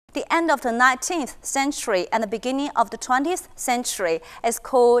The end of the 19th century and the beginning of the 20th century is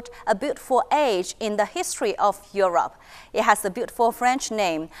called a beautiful age in the history of Europe. It has the beautiful French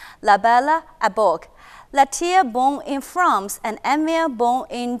name, La Belle Époque. Laetitia, born in France, and Ammiel, born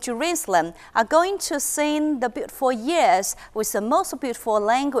in Jerusalem, are going to sing the beautiful years with the most beautiful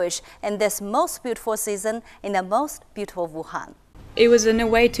language in this most beautiful season in the most beautiful Wuhan. It was in a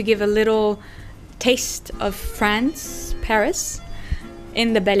way to give a little taste of France, Paris,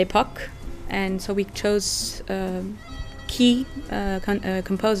 in the Belle Époque, and so we chose key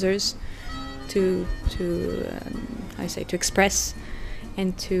composers to express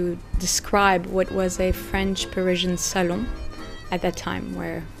and to describe what was a French Parisian salon at that time,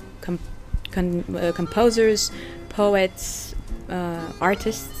 where composers, poets,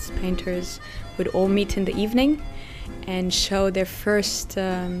 artists, painters would all meet in the evening and show their first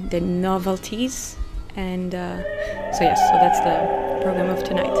their novelties. And so that's the program of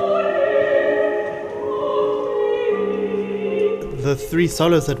tonight. The three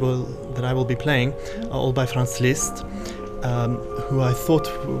solos that I will be playing are all by Franz Liszt, who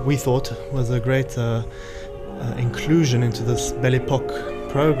we thought was a great inclusion into this Belle Époque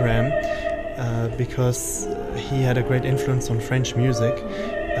program, because he had a great influence on French music,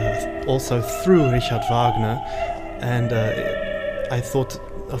 also through Richard Wagner, and I thought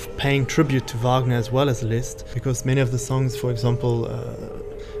of paying tribute to Wagner as well as Liszt, because many of the songs, for example,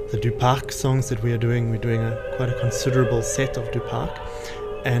 the Duparc songs that we're doing quite a considerable set of Duparc,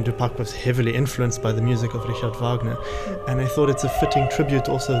 and Duparc was heavily influenced by the music of Richard Wagner, and I thought it's a fitting tribute.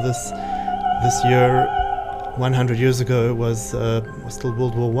 Also, this year, 100 years ago, was still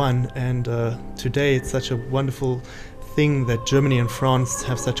World War I, and today it's such a wonderful thing that Germany and France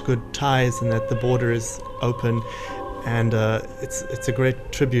have such good ties and that the border is open. And it's a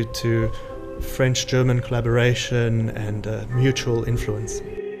great tribute to French-German collaboration and mutual influence.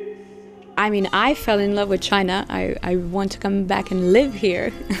 I mean, I fell in love with China. I want to come back and live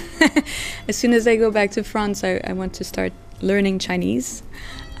here. As soon as I go back to France, I want to start learning Chinese.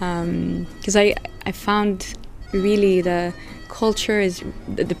 Because I found really the culture is,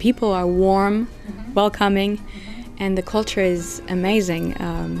 the people are warm, welcoming, and the culture is amazing,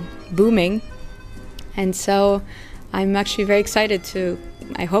 booming. And so I'm actually very excited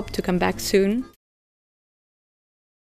I hope to come back soon.